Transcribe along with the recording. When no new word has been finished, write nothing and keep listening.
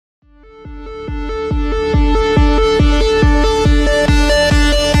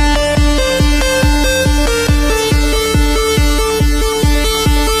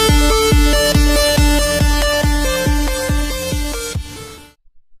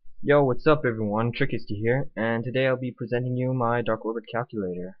Yo, what's up everyone, TrickKiste here, and today I'll be presenting you my DarkOrbit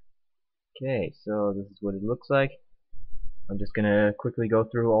calculator. Okay, so this is what it looks like. I'm just gonna quickly go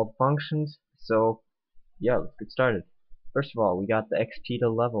through all the functions, so yeah, let's get started. First of all, we got the XP to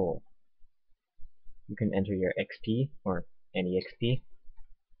level. You can enter your XP, or any XP,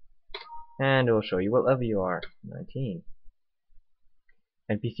 and it will show you what level you are, 19.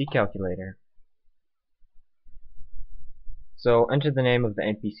 NPC calculator. So enter the name of the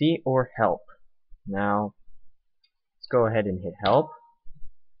NPC or help. Now, let's go ahead and hit help,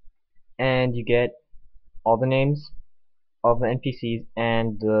 and you get all the names of the NPCs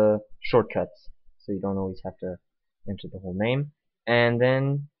and the shortcuts, so you don't always have to enter the whole name. And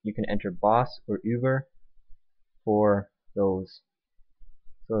then you can enter boss or Uber for those.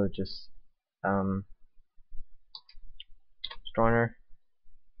 So just Stronger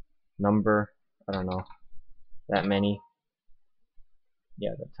number, I don't know, that many.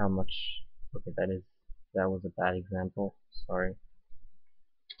 Yeah, that's how much. Okay, that was a bad example. Sorry.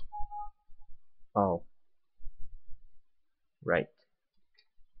 Oh, right.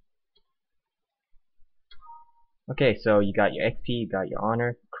 Okay, so you got your XP, you got your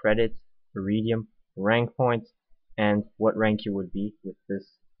honor, credits, iridium, rank points, and what rank you would be with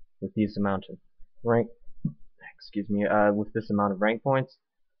this amount of rank. Excuse me. With this amount of rank points,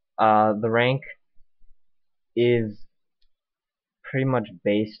 the rank is pretty much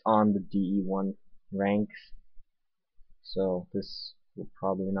based on the DE1 ranks. So this will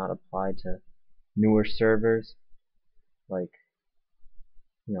probably not apply to newer servers, like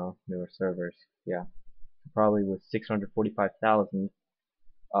newer servers. Yeah, probably with 645,000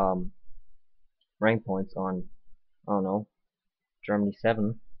 rank points on, I don't know, Germany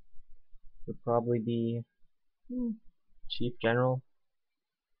 7 would probably be Chief General.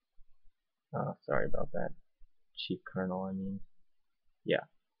 Sorry about that. Chief Colonel, I mean. Yeah.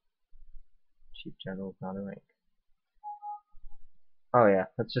 Chief General is not a rank. Oh yeah,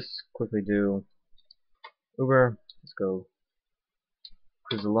 let's just quickly do Uber. Let's go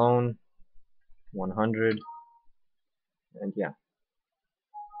cruise alone, 100, and yeah.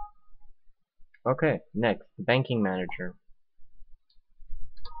 Okay, next, the banking manager.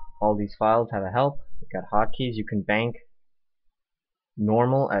 All these files have a help. You got hotkeys. You can bank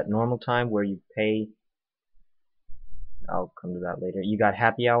at normal time where you pay. I'll come to that later. You got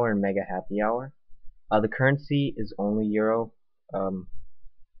happy hour and mega happy hour. The currency is only euro.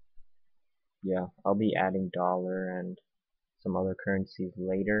 Yeah, I'll be adding dollar and some other currencies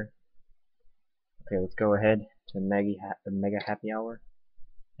later. Okay, let's go ahead to mega happy hour.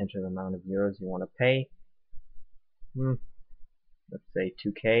 Enter the amount of euros you want to pay. Let's say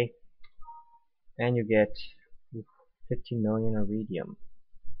 2k, and you get 15 million iridium.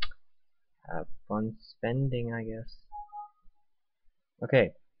 Have fun spending, I guess.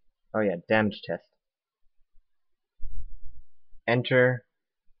 Okay. Oh yeah, damage test. Enter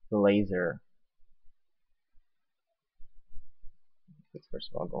the laser. Let's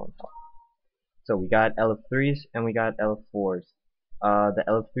first of all go on top. So we got LF3s and we got LF4s. The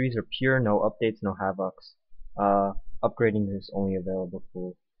LF3s are pure, no updates, no havocs. Upgrading is only available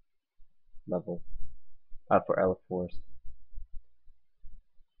full level for LF4s.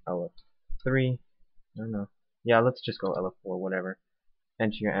 LF3, I don't know. Yeah, let's just go LF4, whatever.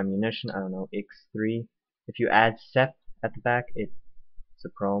 Enter your ammunition, I don't know, X3. If you add SEP at the back, it's a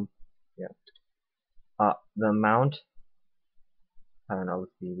chrome. Yeah. The amount, I don't know,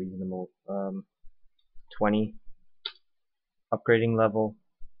 let's be reasonable. 20. Upgrading level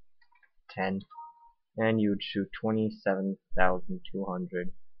 10. And you would shoot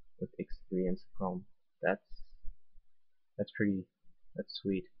 27,200 with X3 and chrome. That's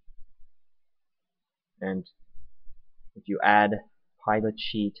sweet. And if you add pilot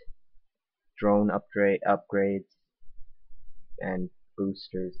sheet, drone upgrades, and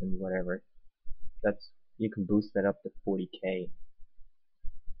boosters and whatever, you can boost that up to 40k.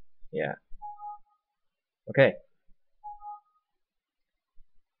 Yeah. Okay.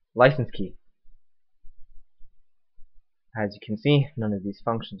 License key. As you can see, none of these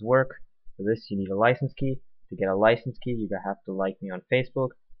functions work. For this, you need a license key. To get a license key, you have to like me on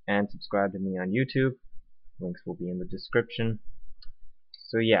Facebook and subscribe to me on YouTube. Links will be in the description.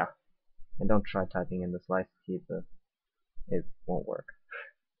 So yeah, and don't try typing in this license key, it won't work.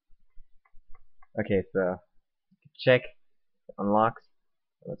 Okay, so check unlocks.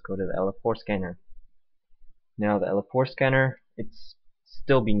 Let's go to the LF4 scanner. Now the LF4 scanner, it's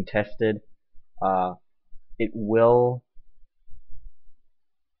still being tested. It will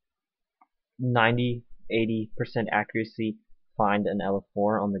 90-80% accuracy find an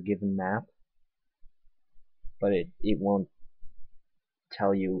LF4 on the given map, but it won't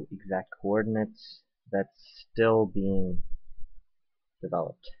tell you exact coordinates. That's still being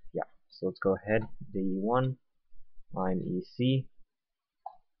developed. Yeah, so let's go ahead, D1, line EC,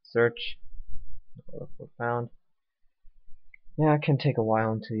 search, look for found. Yeah, it can take a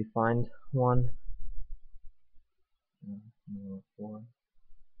while until you find one.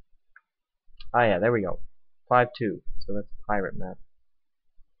 Ah, yeah, there we go. 5.2. So that's a pirate map.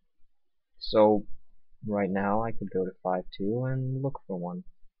 So right now I could go to 5.2 and look for one.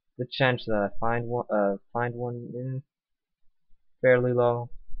 The chance that I find one is fairly low,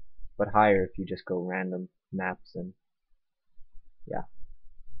 but higher if you just go random maps and yeah.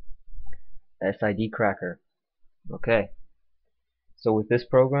 SID cracker. Okay. So with this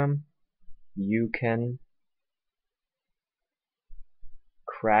program, you can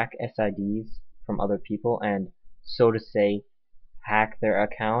crack SIDs from other people and, so to say, hack their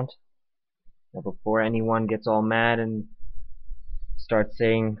account. Now, before anyone gets all mad and starts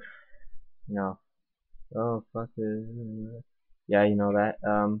saying, you know, oh fuck this, yeah, you know that.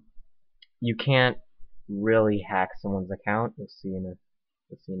 You can't really hack someone's account. You'll see in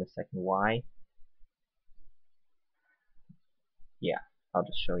a second why. Yeah, I'll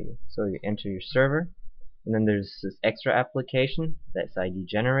just show you. So you enter your server, and then there's this extra application, the SID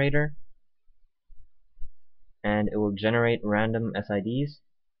generator, and it will generate random SIDs,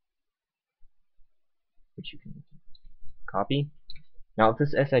 which you can copy. Now, if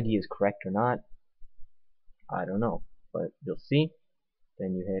this SID is correct or not, I don't know, but you'll see.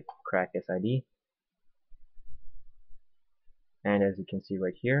 Then you hit crack SID, and as you can see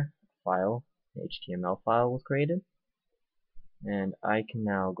right here, an HTML file was created, and I can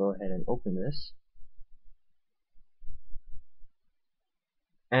now go ahead and open this.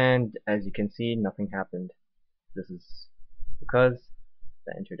 And as you can see, nothing happened. This is because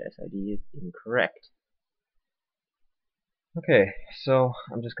the entered SID is incorrect. Okay, so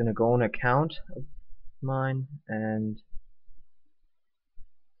I'm just gonna go on account of mine and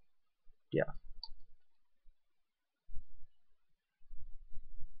yeah.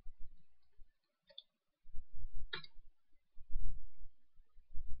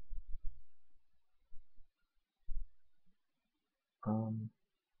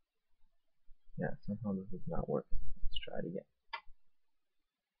 Yeah, somehow this is not working. Let's try it again.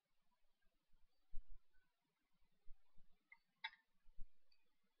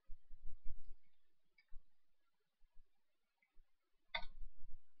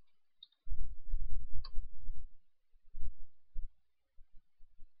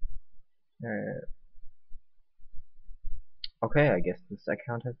 Okay, I guess this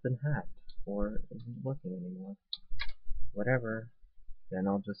account has been hacked, or isn't working anymore. Whatever. Then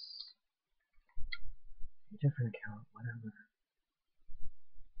I'll just different account, whatever.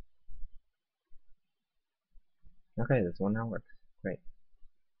 Okay, this one now works. Great.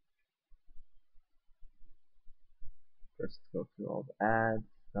 First, let's go through all the ads.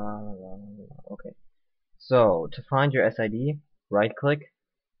 Okay. So, to find your SID, right-click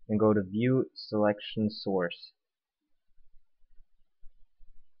and go to View Selection Source.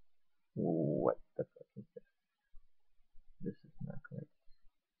 What the fuck is this? This is not correct.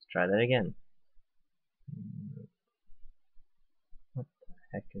 Let's try that again. What the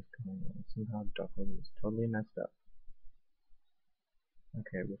heck is going on? Somehow DarkOrbit is totally messed up.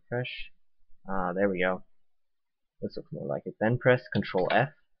 Okay, refresh. Ah, there we go. This looks more like it. Then press Control F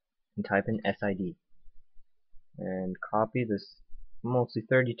and type in SID. And copy this mostly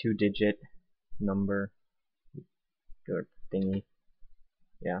 32-digit number or thingy.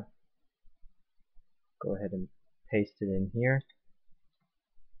 Yeah. Go ahead and paste it in here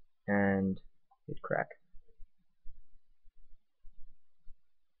and hit crack.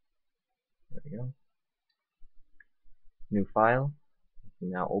 There we go. New file. You can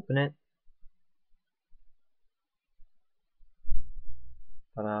now open it.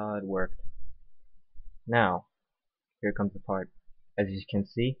 Ta-da, it worked. Now, here comes the part. As you can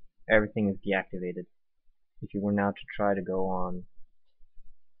see, everything is deactivated. If you were now to try to go on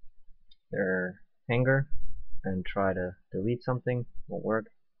their hanger and try to delete something, won't work.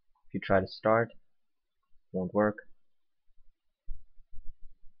 If you try to start, won't work.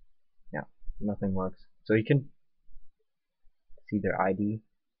 Yeah, nothing works. So you can see their ID,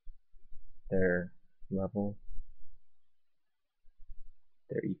 their level,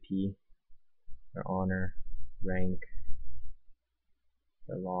 their EP, their honor, rank,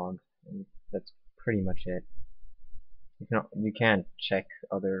 their log, and that's pretty much it. You can't check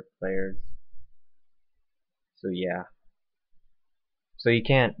other players. So yeah. So you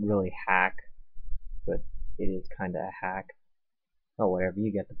can't really hack, but it is kinda a hack. Oh, whatever,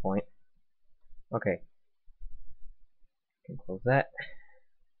 you get the point. Okay. Can close that.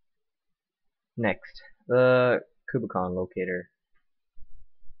 Next, the Kubicon locator.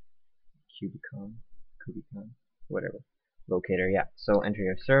 Kubicon, whatever. Locator, yeah. So enter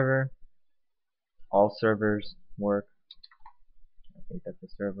your server. All servers work. I think that's the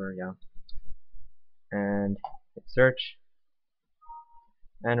server, yeah. And hit search.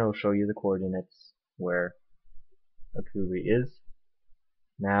 And it'll show you the coordinates where a Kubi is.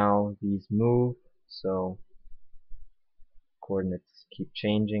 Now these move, so coordinates keep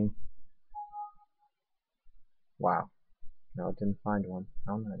changing. Wow. No, it didn't find one.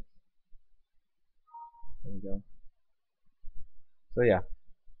 How nice. There we go. So yeah.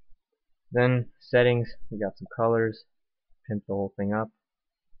 Then settings, we got some colors. Pimp the whole thing up.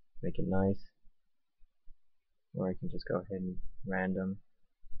 Make it nice. Or I can just go ahead and random.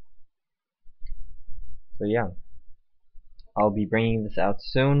 So yeah. I'll be bringing this out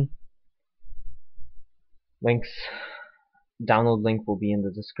soon. Download link will be in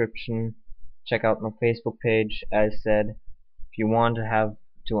the description. Check out my Facebook page. As said, if you want to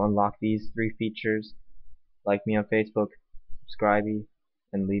unlock these 3 features, like me on Facebook, subscribe me,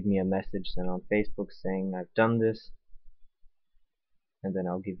 and leave me a message then on Facebook saying I've done this, and then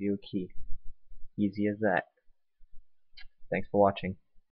I'll give you a key. Easy as that. Thanks for watching.